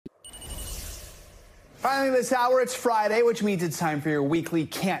Finally this hour, it's Friday, which means it's time for your weekly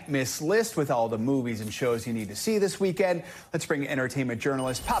can't-miss list with all the movies and shows you need to see this weekend. Let's bring entertainment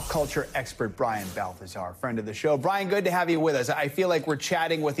journalist, pop culture expert Brian Balthazar, friend of the show. Brian, good to have you with us. I feel like we're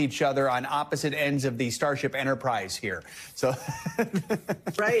chatting with each other on opposite ends of the Starship Enterprise here. So,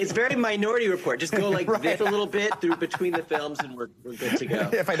 right, it's very Minority Report. Just go like right. This a little bit through between the films, and we're good to go.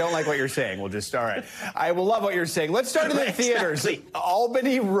 If I don't like what you're saying, we'll just, all right. I will love what you're saying. Let's start in the theaters. Exactly.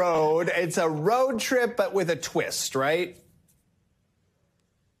 Albany Road. It's a road trip, but with a twist, right?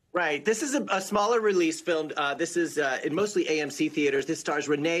 Right. This is a smaller release film. This is in mostly AMC theaters. This stars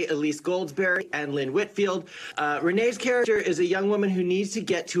Renee Elise Goldsberry and Lynn Whitfield. Renee's character is a young woman who needs to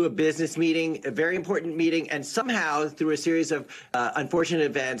get to a business meeting, a very important meeting, and somehow, through a series of unfortunate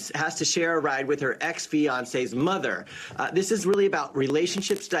events, has to share a ride with her ex-fiance's mother. This is really about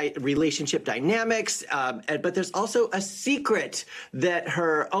relationship dynamics, but there's also a secret that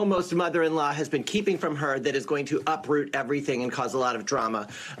her almost mother-in-law has been keeping from her that is going to uproot everything and cause a lot of drama.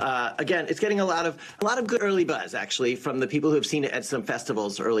 Again, it's getting a lot of good early buzz, actually, from the people who have seen it at some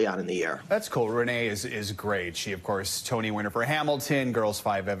festivals early on in the year. That's cool. Renee is great. She, of course, Tony winner for Hamilton, Girls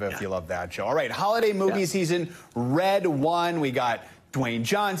 5 Eva, if you love that show. All right, holiday movie season, Red 1. We got Dwayne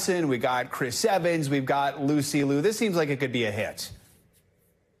Johnson, we got Chris Evans, we've got Lucy Liu. This seems like it could be a hit.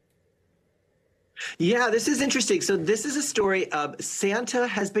 Yeah, this is interesting. So this is a story of Santa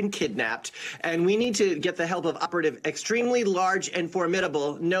has been kidnapped, and we need to get the help of operative extremely large and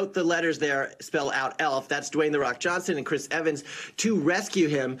formidable, note the letters there spell out ELF, that's Dwayne "The Rock" Johnson and Chris Evans, to rescue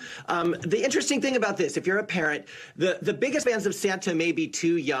him. The interesting thing about this, if you're a parent, the biggest fans of Santa may be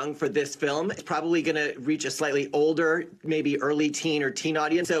too young for this film. It's probably going to reach a slightly older, maybe early teen or teen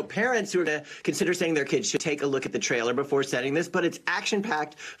audience. So parents who are going to consider sending their kids should take a look at the trailer before sending this, but it's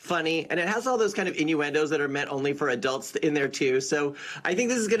action-packed, funny, and it has all those kind of innuendos that are meant only for adults in there too. So I think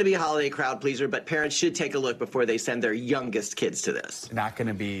this is going to be a holiday crowd pleaser, but parents should take a look before they send their youngest kids to this. Not going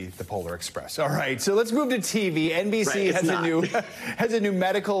to be the Polar Express. All right, so let's move to TV. NBC has a new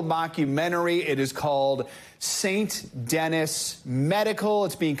medical mockumentary. It is called St. Denis Medical.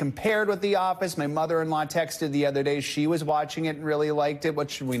 It's being compared with The Office. My mother-in-law texted the other day. She was watching it and really liked it. What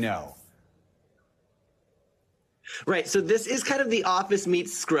should we know? Right, so this is kind of The Office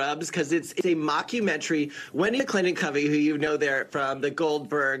meets Scrubs because it's a mockumentary. Wendy Clinton-Covey, who you know there from The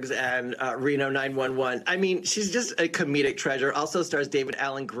Goldbergs and Reno 911, I mean, she's just a comedic treasure. Also stars David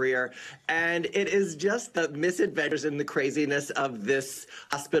Alan Grier, and it is just the misadventures and the craziness of this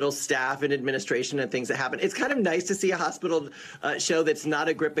hospital staff and administration and things that happen. It's kind of nice to see a hospital show that's not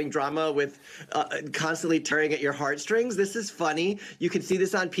a gripping drama with constantly tearing at your heartstrings. This is funny. You can see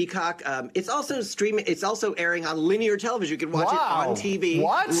this on Peacock. It's also streaming. It's also airing on linear television. You can watch it on TV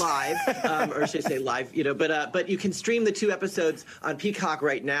live, or should I say live, you know, but you can stream the 2 episodes on Peacock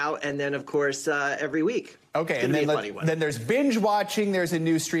right now, and then, of course, every week. Okay, and then there's binge watching. There's a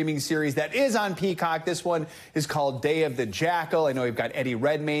new streaming series that is on Peacock. This one is called Day of the Jackal. I know you've got Eddie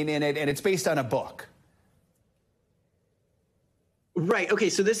Redmayne in it, and it's based on a book. Right. Okay.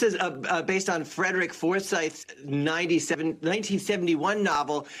 So this is based on Frederick Forsyth's 1971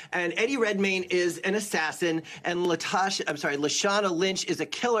 novel, and Eddie Redmayne is an assassin, and Lashana Lynch is a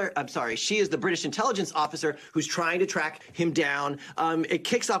killer. She is the British intelligence officer who's trying to track him down. It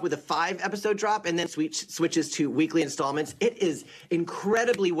kicks off with a 5-episode drop, and then switches to weekly installments. It is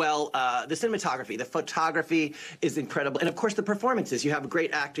incredibly well. The cinematography, the photography is incredible, and of course the performances. You have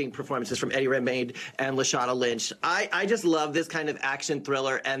great acting performances from Eddie Redmayne and Lashana Lynch. I just love this kind of action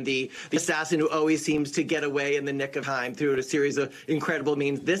thriller, and the assassin who always seems to get away in the nick of time through a series of incredible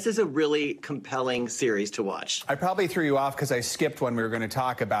means. This is a really compelling series to watch. I probably threw you off because I skipped one we were going to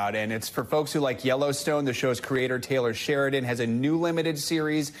talk about, and it's for folks who like Yellowstone. The show's creator, Taylor Sheridan, has a new limited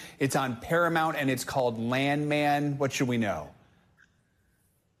series. It's on Paramount, and it's called Landman. What should we know?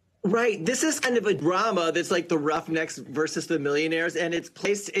 Right. This is kind of a drama that's like the Roughnecks versus the Millionaires, and it's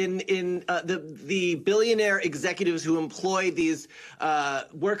placed in the billionaire executives who employ these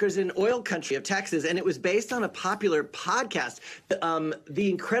workers in oil country of Texas, and it was based on a popular podcast. The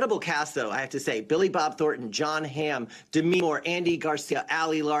incredible cast, though, I have to say: Billy Bob Thornton, John Hamm, Demi Moore, Andy Garcia,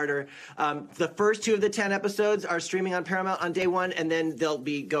 Ali Larter. The first 2 of the 10 episodes are streaming on Paramount on day 1, and then they'll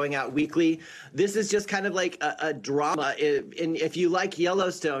be going out weekly. This is just kind of like a drama. And if you like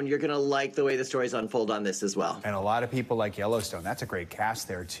Yellowstone, you're going to like the way the stories unfold on this as well. And a lot of people like Yellowstone. That's a great cast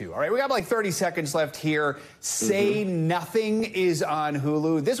there, too. All right, we got like 30 seconds left here. Say Nothing is on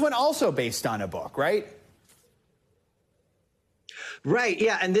Hulu. This one also based on a book, right? Right,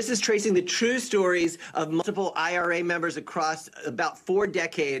 yeah, and this is tracing the true stories of multiple IRA members across about 4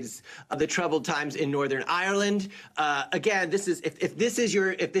 decades of the troubled times in Northern Ireland. Again, this is if this is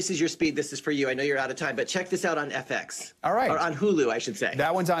your speed, this is for you. I know you're out of time, but check this out on FX. All right, or on Hulu, I should say.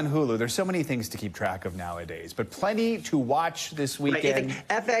 That one's on Hulu. There's so many things to keep track of nowadays, but plenty to watch this weekend.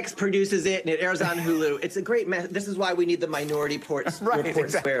 Right, FX produces it, and it airs on Hulu. It's a great mess. This is why we need the Minority Report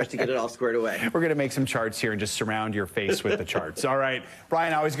squares to get it all squared away. We're going to make some charts here and just surround your face with the charts. All right.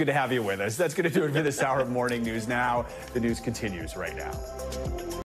 Brian, always good to have you with us. That's going to do it for this hour of Morning News Now. The news continues right now.